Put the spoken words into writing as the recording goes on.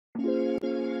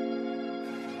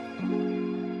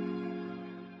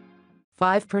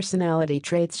5 personality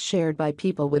traits shared by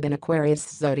people with an Aquarius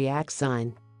zodiac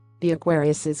sign. The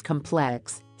Aquarius is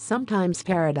complex, sometimes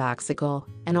paradoxical,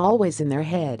 and always in their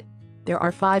head. There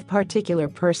are 5 particular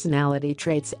personality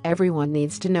traits everyone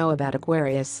needs to know about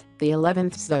Aquarius, the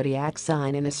 11th zodiac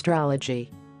sign in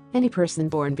astrology. Any person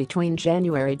born between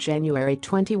January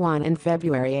 21 and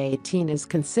February 18 is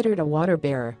considered a water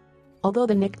bearer. Although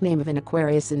the nickname of an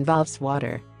Aquarius involves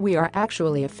water, we are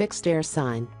actually a fixed air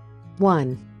sign.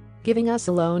 1. Giving us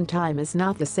alone time is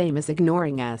not the same as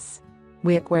ignoring us.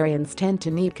 We Aquarians tend to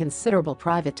need considerable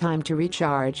private time to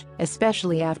recharge,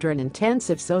 especially after an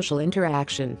intensive social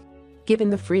interaction. Given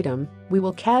the freedom, we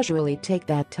will casually take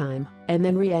that time and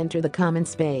then re-enter the common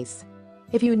space.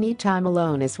 If you need time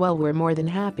alone as well, we're more than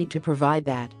happy to provide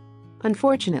that.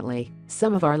 Unfortunately,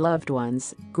 some of our loved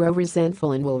ones grow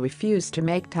resentful and will refuse to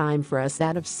make time for us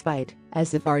out of spite,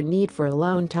 as if our need for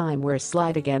alone time were a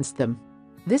slight against them.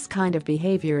 This kind of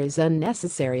behavior is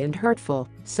unnecessary and hurtful,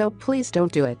 so please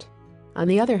don't do it. On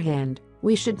the other hand,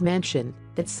 we should mention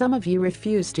that some of you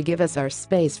refuse to give us our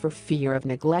space for fear of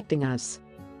neglecting us.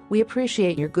 We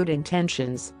appreciate your good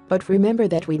intentions, but remember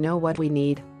that we know what we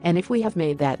need, and if we have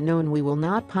made that known, we will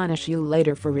not punish you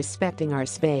later for respecting our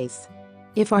space.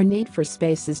 If our need for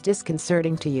space is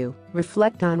disconcerting to you,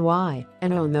 reflect on why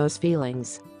and own those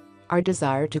feelings. Our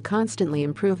desire to constantly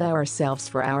improve ourselves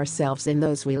for ourselves and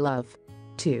those we love.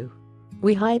 2.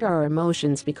 We hide our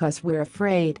emotions because we're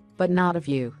afraid, but not of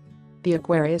you. The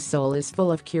Aquarius soul is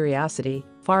full of curiosity,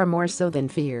 far more so than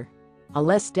fear. A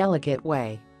less delicate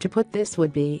way to put this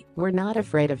would be, we're not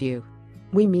afraid of you.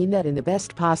 We mean that in the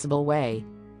best possible way.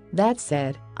 That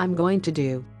said, I'm going to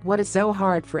do what is so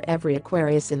hard for every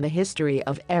Aquarius in the history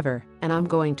of ever, and I'm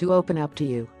going to open up to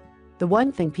you. The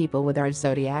one thing people with our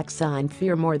zodiac sign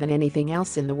fear more than anything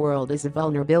else in the world is a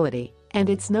vulnerability, and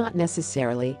it's not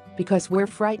necessarily because we're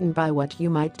frightened by what you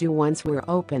might do once we're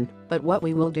open, but what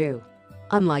we will do.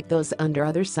 Unlike those under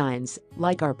other signs,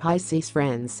 like our Pisces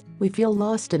friends, we feel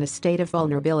lost in a state of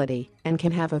vulnerability and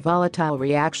can have a volatile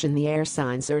reaction the air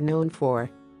signs are known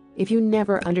for. If you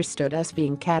never understood us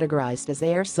being categorized as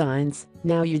air signs,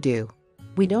 now you do.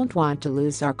 We don't want to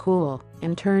lose our cool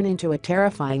and turn into a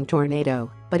terrifying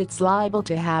tornado, but it's liable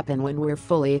to happen when we're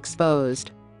fully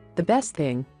exposed. The best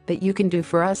thing that you can do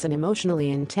for us in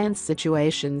emotionally intense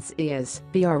situations is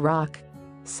be our rock.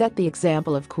 Set the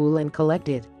example of cool and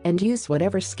collected, and use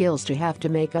whatever skills you have to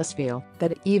make us feel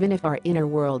that even if our inner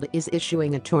world is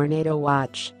issuing a tornado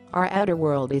watch, our outer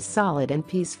world is solid and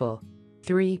peaceful.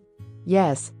 3.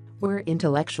 Yes, we're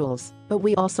intellectuals, but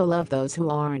we also love those who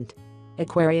aren't.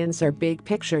 Aquarians are big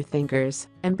picture thinkers,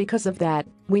 and because of that,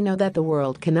 we know that the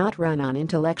world cannot run on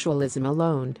intellectualism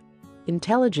alone.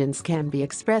 Intelligence can be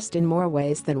expressed in more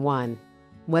ways than one.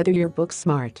 Whether you're book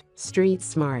smart, street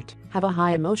smart, have a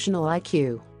high emotional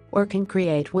IQ, or can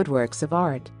create woodworks of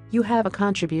art, you have a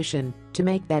contribution to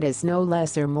make that is no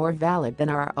less or more valid than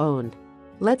our own.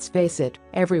 Let's face it,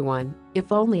 everyone,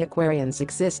 if only Aquarians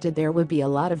existed, there would be a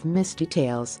lot of missed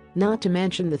details, not to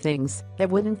mention the things that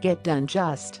wouldn't get done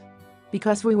just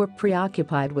because we were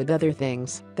preoccupied with other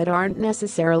things that aren't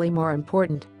necessarily more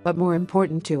important, but more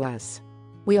important to us.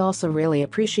 We also really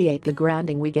appreciate the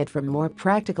grounding we get from more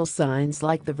practical signs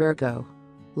like the Virgo.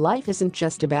 Life isn't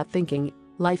just about thinking,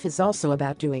 life is also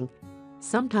about doing.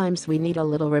 Sometimes we need a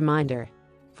little reminder.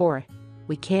 4.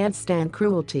 We can't stand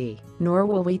cruelty, nor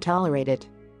will we tolerate it.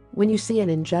 When you see an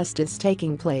injustice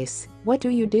taking place, what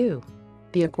do?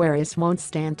 The Aquarius won't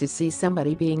stand to see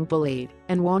somebody being bullied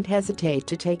and won't hesitate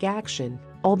to take action,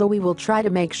 although we will try to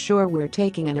make sure we're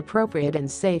taking an appropriate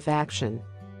and safe action.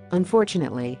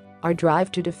 Unfortunately, our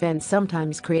drive to defend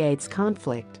sometimes creates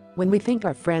conflict when we think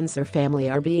our friends or family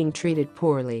are being treated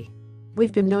poorly.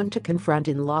 We've been known to confront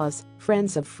in-laws,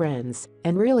 friends of friends,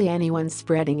 and really anyone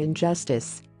spreading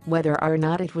injustice, whether or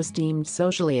not it was deemed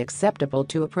socially acceptable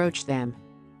to approach them.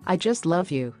 I just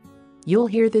love you. You'll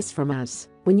hear this from us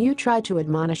when you try to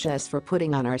admonish us for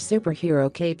putting on our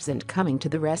superhero capes and coming to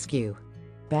the rescue.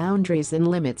 Boundaries and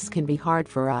limits can be hard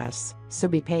for us, so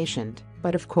be patient,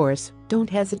 but of course, don't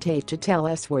hesitate to tell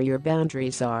us where your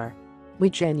boundaries are. We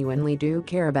genuinely do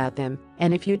care about them,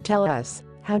 and if you tell us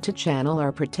how to channel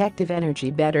our protective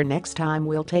energy better next time,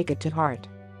 we'll take it to heart.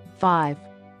 5.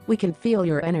 We can feel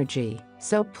your energy,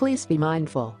 so please be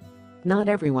mindful. Not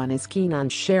everyone is keen on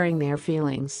sharing their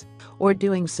feelings, or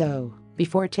doing so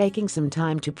before taking some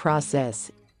time to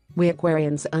process. We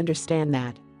Aquarians understand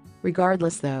that.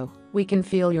 Regardless though, we can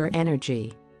feel your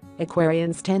energy.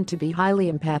 Aquarians tend to be highly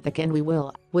empathic, and we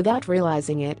will, without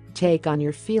realizing it, take on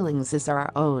your feelings as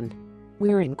our own.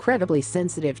 We're incredibly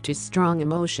sensitive to strong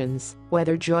emotions,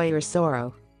 whether joy or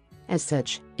sorrow. As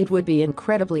such, it would be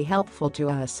incredibly helpful to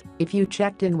us if you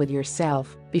checked in with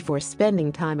yourself before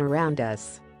spending time around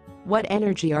us. What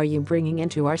energy are you bringing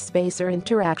into our space or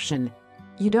interaction?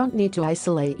 You don't need to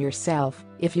isolate yourself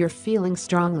if you're feeling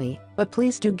strongly, but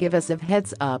please do give us a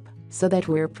heads up so that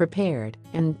we're prepared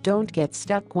and don't get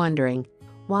stuck wondering,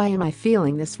 why am I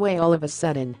feeling this way all of a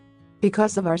sudden?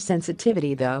 Because of our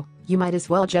sensitivity though, you might as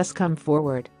well just come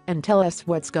forward and tell us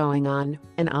what's going on,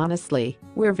 and honestly,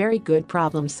 we're very good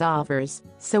problem solvers,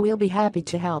 so we'll be happy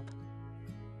to help.